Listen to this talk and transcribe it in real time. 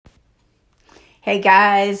Hey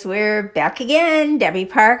guys, we're back again. Debbie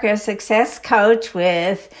Parker, success coach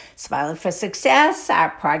with Smiling for Success, our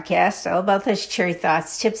podcast all about those cheery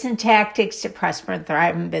thoughts, tips, and tactics to prosper and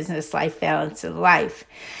thrive in business, life, balance, and life.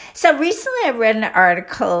 So recently I read an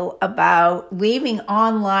article about leaving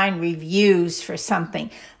online reviews for something,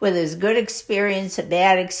 whether it's a good experience, a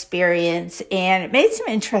bad experience, and it made some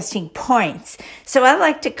interesting points. So I'd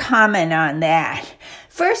like to comment on that.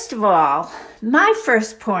 First of all, my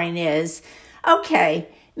first point is, okay,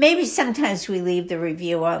 maybe sometimes we leave the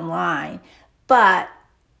review online, but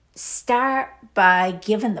start by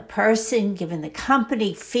giving the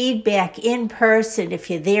company feedback in person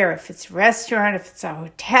if you're there, if it's a restaurant, if it's a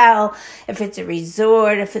hotel, if it's a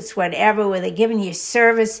resort, if it's whatever, where they're giving you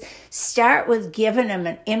service. Start with giving them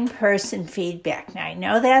an in-person feedback. Now, I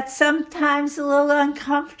know that's sometimes a little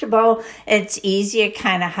uncomfortable. It's easier to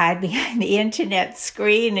kind of hide behind the internet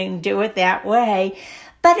screen and do it that way.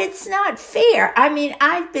 But it's not fair. I mean,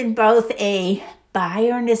 I've been both a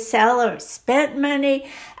buyer and a seller, spent money,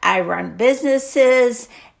 I run businesses,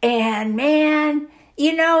 and man,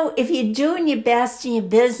 if you're doing your best in your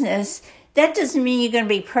business, that doesn't mean you're going to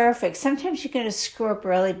be perfect. Sometimes you're going to screw up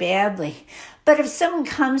really badly. But if someone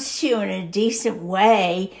comes to you in a decent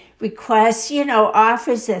way, requests,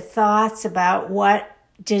 offers their thoughts about what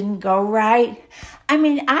didn't go right, I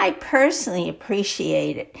mean, I personally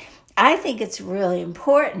appreciate it. I think it's really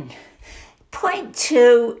important. Point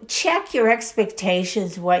two, check your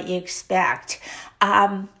expectations, what you expect.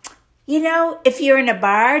 If you're in a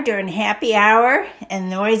bar during happy hour and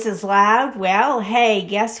noise is loud, well, hey,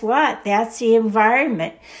 guess what? That's the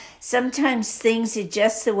environment. Sometimes things are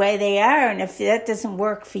just the way they are, and if that doesn't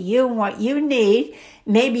work for you and what you need,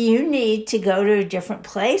 maybe you need to go to a different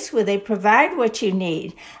place where they provide what you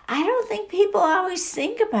need. I don't think people always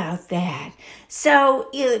think about that. So,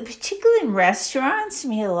 particularly in restaurants,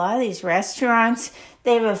 a lot of these restaurants,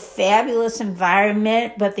 they have a fabulous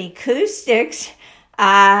environment, but the acoustics,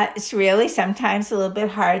 it's really sometimes a little bit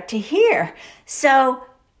hard to hear. So,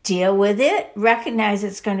 deal with it. Recognize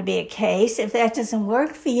it's going to be a case. If that doesn't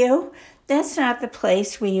work for you, that's not the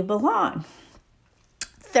place where you belong.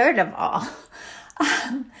 Third of all,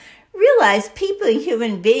 realize people are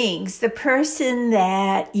human beings. The person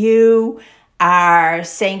that you are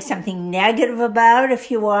saying something negative about, if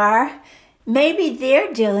you are, maybe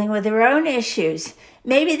they're dealing with their own issues.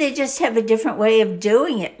 Maybe they just have a different way of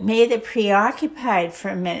doing it. Maybe they're preoccupied for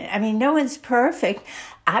a minute. I mean, no one's perfect.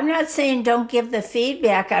 I'm not saying don't give the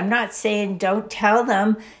feedback. I'm not saying don't tell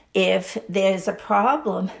them if there's a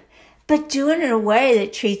problem. But do it in a way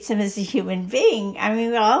that treats them as a human being. I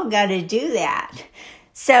mean, we all got to do that.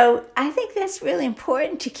 So I think that's really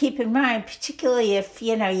important to keep in mind, particularly if,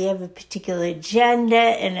 you have a particular agenda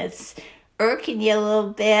and it's irking you a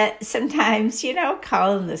little bit. Sometimes,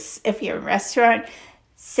 calling this, if you're in a restaurant,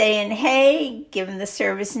 saying, hey, give them the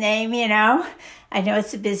service name, I know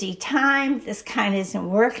it's a busy time. This kind isn't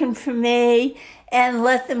working for me. And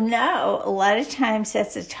let them know. A lot of times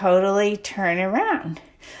that's a totally turnaround.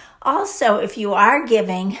 Also, if you are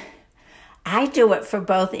giving, I do it for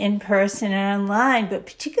both in person and online, but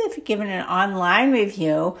particularly if you're giving an online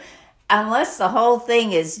review, unless the whole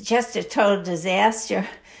thing is just a total disaster,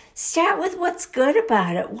 start with what's good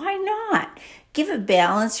about it. Why not? Give a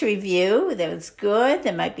balanced review. That was good.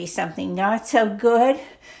 There might be something not so good,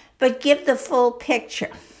 but give the full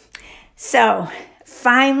picture. So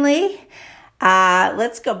finally,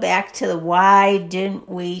 let's go back to the why didn't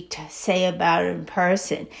we say about it in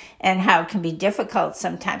person and how it can be difficult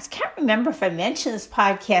sometimes. Can't remember if I mentioned this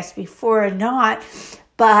podcast before or not,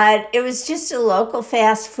 but it was just a local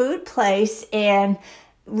fast food place, and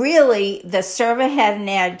really the server had an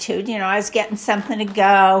attitude. I was getting something to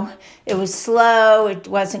go. It was slow. It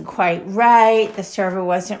wasn't quite right. The server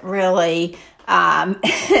wasn't really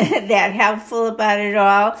that helpful about it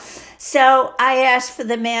all. So I asked for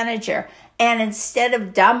the manager. And instead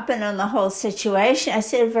of dumping on the whole situation, I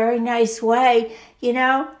said a very nice way,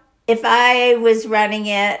 if I was running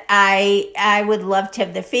it, I would love to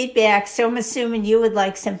have the feedback. So I'm assuming you would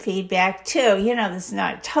like some feedback too. This is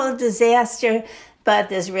not a total disaster, but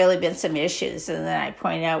there's really been some issues. And then I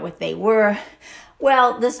point out what they were.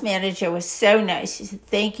 Well, this manager was so nice. He said,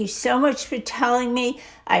 thank you so much for telling me.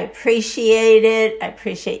 I appreciate it. I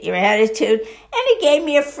appreciate your attitude. And he gave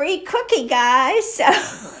me a free cookie, guys. So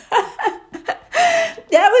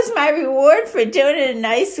that was my reward for doing it in a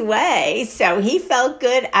nice way. So he felt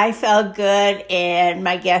good. I felt good. And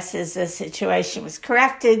my guess is the situation was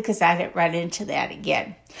corrected because I didn't run into that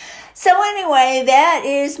again. So anyway, that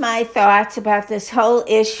is my thoughts about this whole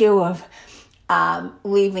issue of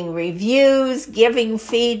leaving reviews, giving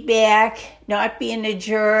feedback, not being a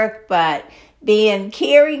jerk, but being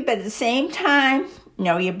caring, but at the same time,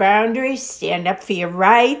 know your boundaries, stand up for your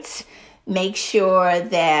rights, make sure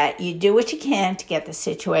that you do what you can to get the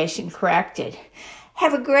situation corrected.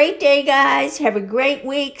 Have a great day, guys. Have a great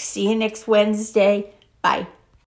week. See you next Wednesday. Bye.